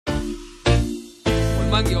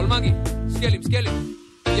All mangi. Scale him.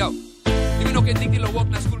 Yo. You know, can think you'll walk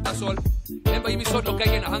na school that's all. Remember, you saw no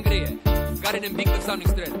guy in a hungry. Got in them big sounding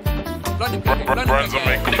straight. Run him, back to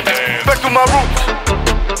my roots.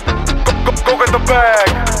 Go get the bag.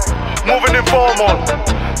 Moving informal.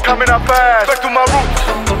 Coming up fast. Back to my roots.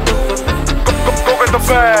 Go get the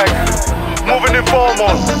bag. Moving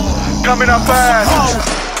informal. Coming up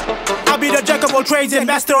fast. I'll be the jack of all trades and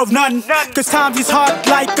master of none. Cause times is hard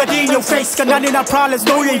like a D in your face. Got none in our problems,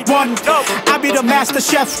 no you ain't one. I'll be the master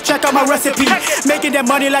chef, check out my recipe. Making that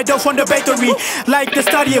money like dough from the bakery. Like the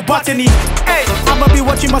study of botany. I'ma be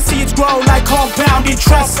watching my seeds grow like compound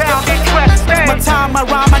interest. My time, my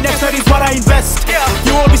rhyme, my next is what I invest.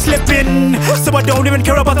 You will be slipping, so I don't even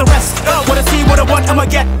care about the rest. Wanna see what I want, I'ma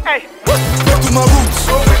get. Back to my roots.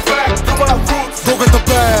 Back to my roots. Go get the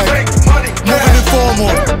bag. Moving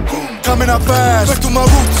informal. Coming up fast. Back to my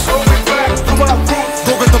roots.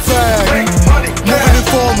 Go get the bag. Moving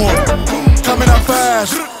informal. Coming up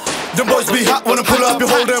fast. Them boys be hot when I pull up. You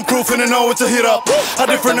hold them proof and they know it's a hit up. A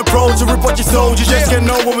different approach to rip what you sold. You just can't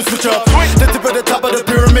know when we switch up. The tip at the top of the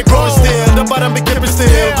pyramid growing still. The bottom be keeping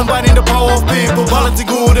still. Combining the power of people. Balancing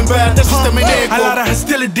good and bad. That's just the main A lot of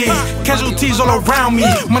hostility. Casualties all around me.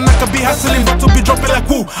 Man, I could be hustling but to be dropping like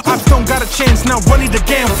woo. I don't got a chance now. Running the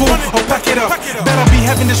damn fool. Or pack it up. Better be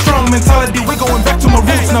having the strong mentality. We're going back to my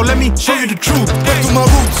roots. Now let me show you the truth. Back to my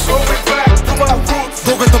roots.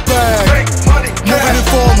 Go get the bag. Moving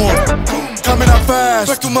informal. Coming up fast.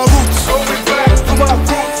 Back to my roots. Go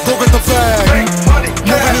get the bag.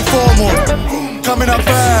 Moving informal. Coming up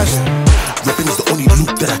fast. Rapping is the only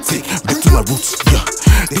loop that I take. Back to my roots, yeah.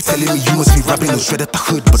 They telling me you must be rapping no shred at the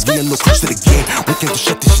hood, but we ain't no close to the game. We came to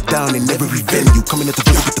shut this shit down and never revenge you. Coming at the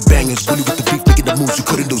jungle with the bangers, bully with the beef, making the moves you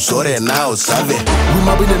couldn't do. Sorry, and now sabe. We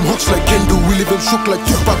mobbing them hooks like Kendo, we live them shook like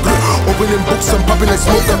Tupac. Opening books and popping like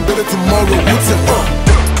smoke, I'm better tomorrow. Woods and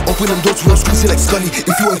open them doors, we don't squeeze it like Scully.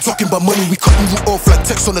 If you ain't talking about money, we cutting you off like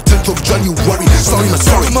text on the 10th of January. Sorry, not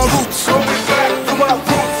sorry. To my roots.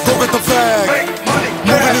 Go get the bag.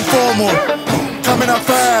 Moving informal. Coming up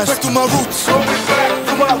fast. Back to my roots. Go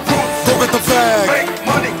get the bag.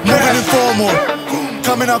 Moving informal.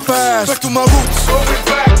 Coming up fast. Back to my roots.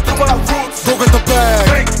 Go get the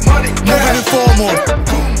bag. Moving informal.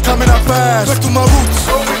 Coming up fast. Back to my roots.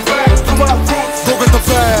 Go get the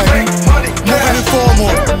bag. Moving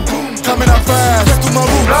informal. Coming up fast. Back to my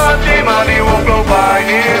roots. Bloody money won't blow by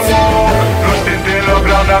nivå. Lustigt till och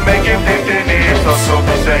glada, make it 50 så som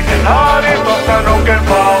du säger. Här är toppen och en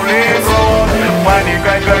Paulingo. Money,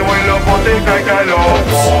 kai, kai, willow, pote, kai, kai,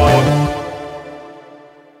 low,